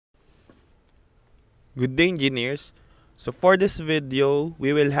Good day, engineers. So for this video,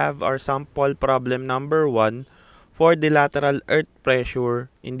 we will have our sample problem number 1 for the lateral earth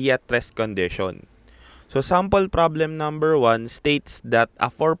pressure in the at-rest condition. So sample problem number 1 states that a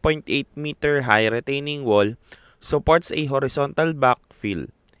 4.8 meter high retaining wall supports a horizontal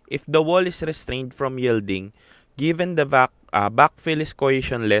backfill. If the wall is restrained from yielding, given the backfill is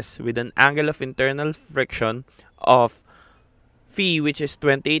cohesionless with an angle of internal friction of phi, which is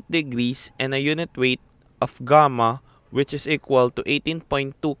 28 degrees, and a unit weight of gamma, which is equal to 18.2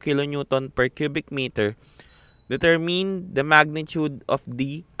 kilonewton per cubic meter, determine the magnitude of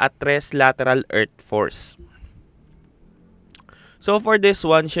the at-rest lateral earth force. So for this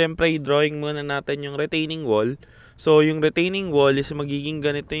one, syempre drawing muna natin yung retaining wall. So yung retaining wall is magiging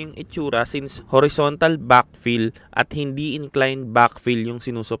ganito yung itsura since horizontal backfill at hindi inclined backfill yung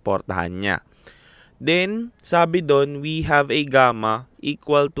sinusuportahan niya. Then, sabi doon, we have a gamma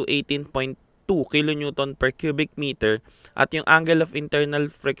equal to 18.2 kilonewton per cubic meter at yung angle of internal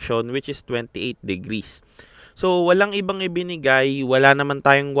friction which is 28 degrees. So, walang ibang ibinigay, wala naman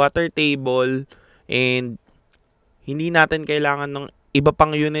tayong water table, and hindi natin kailangan ng iba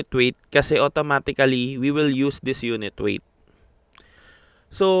pang unit weight kasi automatically we will use this unit weight.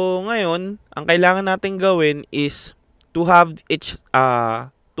 So, ngayon, ang kailangan natin gawin is to have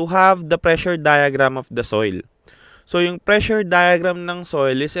the pressure diagram of the soil. So, yung pressure diagram ng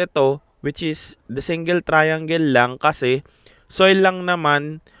soil is ito, which is the single triangle lang kasi soil lang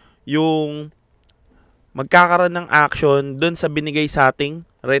naman yung magkakaroon ng action dun sa binigay sa ating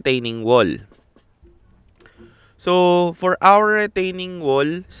retaining wall. So, for our retaining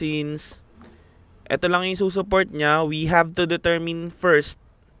wall, since ito lang yung susupport niya, we have to determine first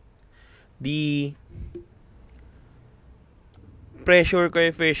the pressure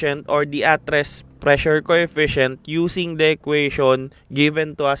coefficient or the at-rest pressure coefficient using the equation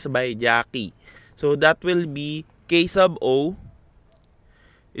given to us by Jackie. So that will be K sub O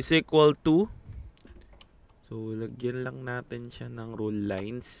is equal to, so lagyan lang natin siya ng rule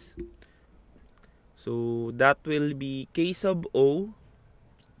lines. So that will be K sub O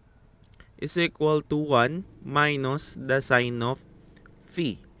is equal to 1 minus the sine of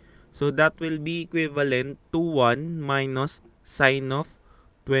phi. So that will be equivalent to 1 minus sine of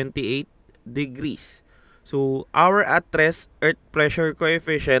 28 degrees. So our at-rest earth pressure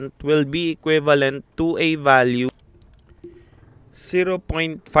coefficient will be equivalent to a value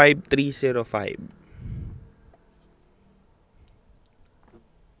 0.5305.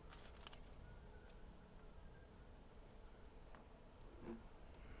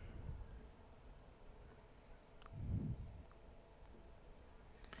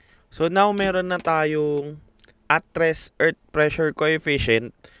 So now meron na tayong at-rest earth pressure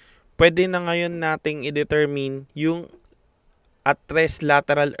coefficient. Pwede na ngayon nating i-determine yung at-rest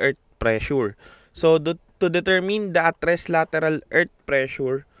lateral earth pressure. So to determine the at-rest lateral earth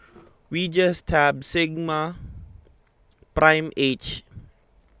pressure, we just have sigma prime H,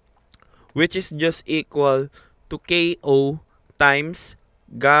 which is just equal to KO times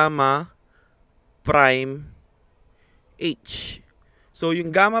gamma prime H. So,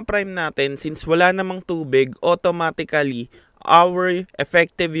 yung gamma prime natin, since wala namang tubig, automatically, our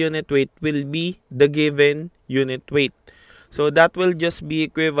effective unit weight will be the given unit weight. So, that will just be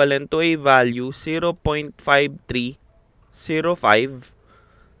equivalent to a value 0.5305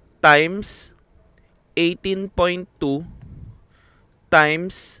 times 18.2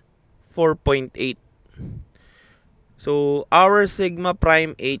 times 4.8. So, our sigma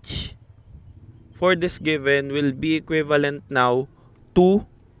prime H for this given will be equivalent now 2.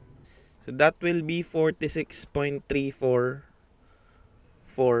 So that will be 46.3445.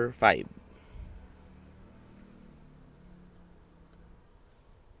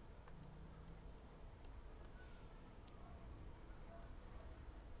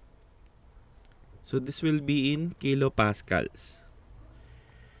 So this will be in kilopascals.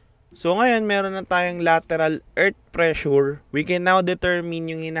 So ngayon meron na tayong lateral earth pressure. We can now determine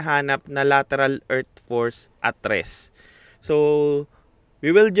yung hinahanap na lateral earth force at rest. So we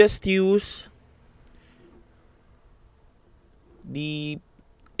will just use the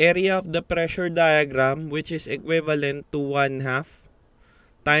area of the pressure diagram, which is equivalent to 1/2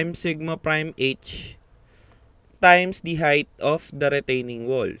 times sigma prime H times the height of the retaining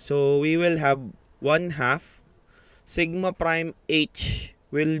wall. So we will have 1/2 sigma prime H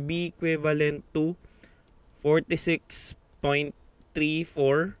will be equivalent to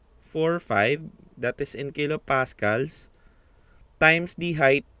 46.3445, that is in kilopascals, times the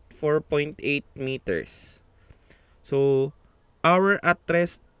height 4.8 meters. So our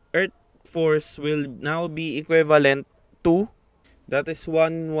at-rest earth force will now be equivalent to, that is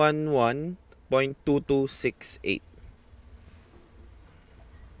 111 0.2268.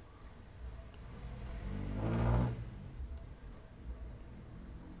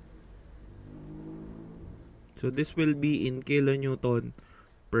 So this will be in kilonewton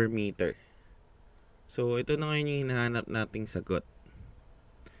per meter. So ito na ngayon yung hinahanap nating sagot.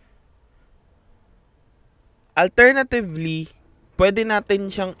 Alternatively, pwede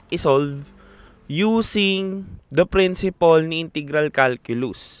natin siyang isolve using the principle ni integral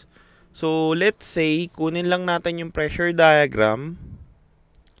calculus. So let's say, kunin lang natin yung pressure diagram.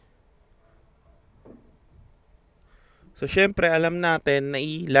 So syempre, alam natin na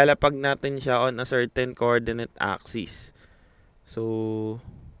ilalapag natin siya on a certain coordinate axis. So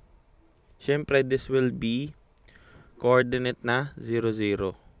syempre, this will be coordinate na 0,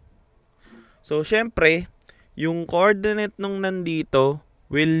 0. So syempre, yung coordinate nung nandito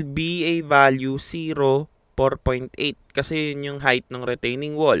will be a value 0, 4.8 kasi yun yung height ng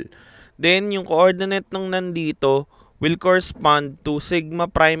retaining wall. Then yung coordinate nung nandito will correspond to sigma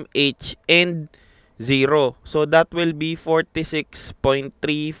prime h and 0. So that will be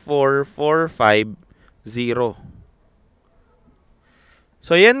 46.3445, 0.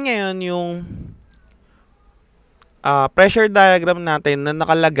 So yan ngayon yung pressure diagram natin na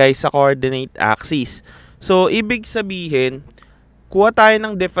nakalagay sa coordinate axis. So ibig sabihin, kuha tayo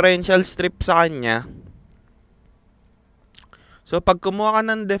ng differential strip sa kanya. So pag kumuha ka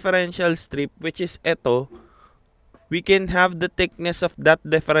ng differential strip, which is ito, we can have the thickness of that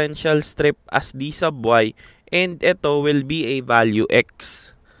differential strip as d sub y, and ito will be a value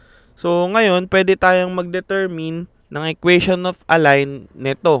x. So ngayon, pwede tayong mag-determine ng equation of a line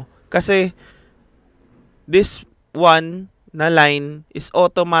nito. Kasi this one na line is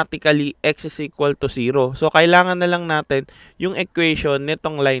automatically x is equal to 0. So kailangan na lang natin yung equation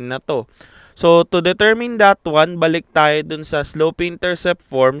nitong line na to. So to determine that one, balik tayo dun sa slope-intercept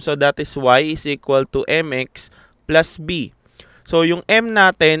form. So that is y is equal to mx plus b. So yung m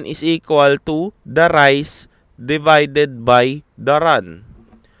natin is equal to the rise divided by the run.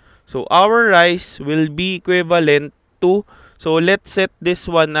 So our rise will be equivalent to, so let's set this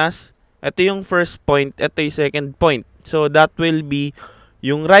one as, ito yung first point, ito yung second point. So that will be,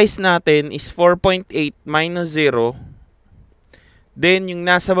 yung rise natin is 4.8 minus 0. Then yung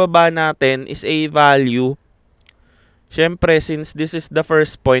nasa baba natin is a value. Syempre, since this is the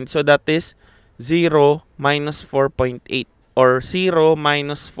first point, so that is 0 minus 4.8 or 0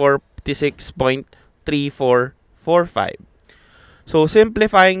 minus 46.3445. So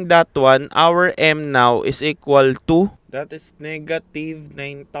simplifying that one, our m now is equal to, that is negative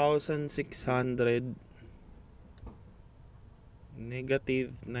 9,600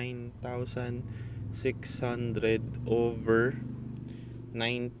 over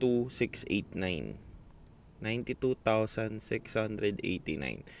 92,689.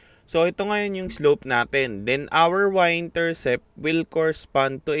 92,689. So ito ngayon yung slope natin. Then our y-intercept will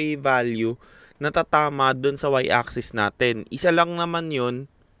correspond to a value na tatama dun sa y-axis natin. Isa lang naman yun,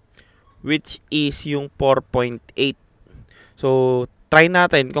 which is yung 4.8. So try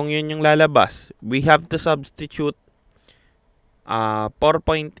natin kung yun yung lalabas. We have to substitute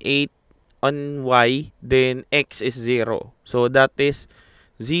 4.8 on y, then x is 0. So that is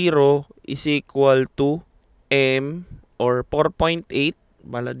 0 is equal to m, or 4.8,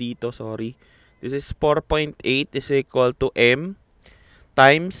 bala dito, sorry. This is 4.8 is equal to m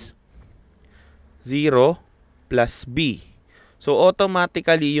times 0 plus b. So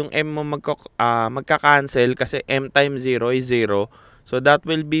automatically yung m mo magka-cancel kasi m times 0 is 0. So that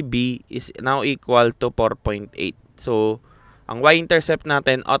will be b is now equal to 4.8. So ang y-intercept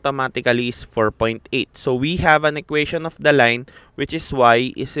natin automatically is 4.8. So we have an equation of the line which is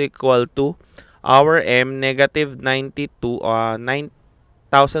y is equal to our m negative 9,600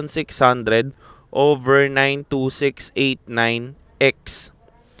 over 92689x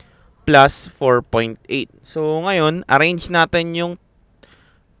plus 4.8. So ngayon, arrange natin yung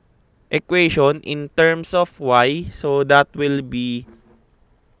equation in terms of y. So that will be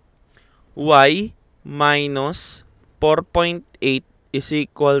y minus 4.8 is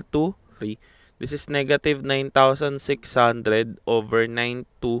equal to 3. This is negative 9,600 over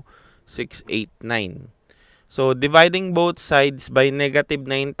 92689. So dividing both sides by negative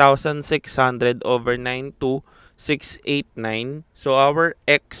 9,600 over 92689. So our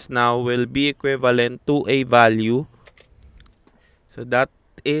x now will be equivalent to a value. So that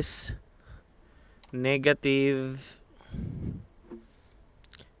is negative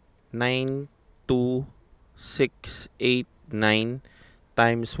 9,269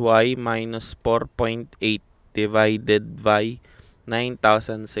 times y minus 4.8 divided by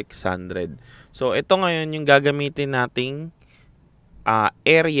 9,600. So ito ngayon yung gagamitin nating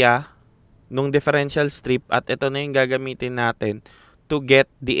area nung differential strip at ito na yung gagamitin natin to get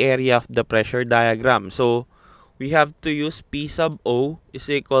the area of the pressure diagram. So, we have to use P sub O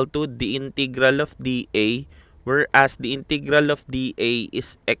is equal to the integral of dA, whereas the integral of dA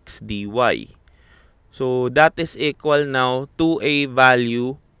is x dy. So, that is equal now to a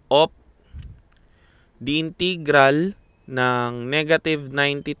value of the integral ng negative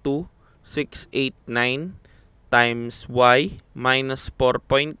 92,689 times y minus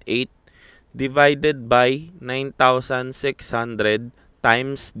 4.8 divided by 9,600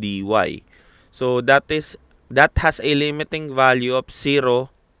 times dy. So, that has a limiting value of 0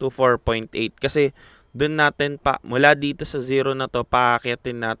 to 4.8. Kasi, dun natin mula dito sa 0 na to,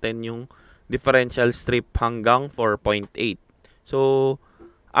 paakyatin natin yung differential strip hanggang 4.8. So,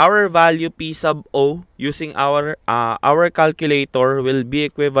 our value P sub O using our calculator will be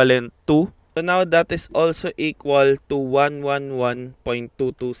equivalent to, so now that is also equal to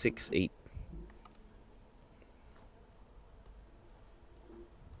 111.2268.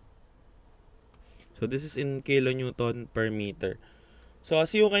 So this is in kilonewton per meter. So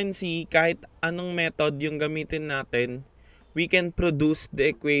as you can see, kahit anong method yung gamitin natin, we can produce the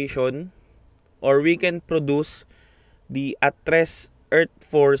equation or we can produce the at-rest earth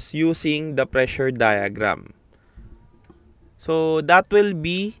force using the pressure diagram. So that will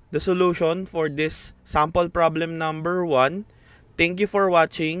be the solution for this sample problem number 1. Thank you for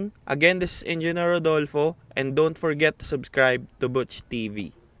watching. Again, this is Engineer Rodolfo, and don't forget to subscribe to Butch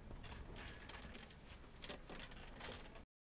TV.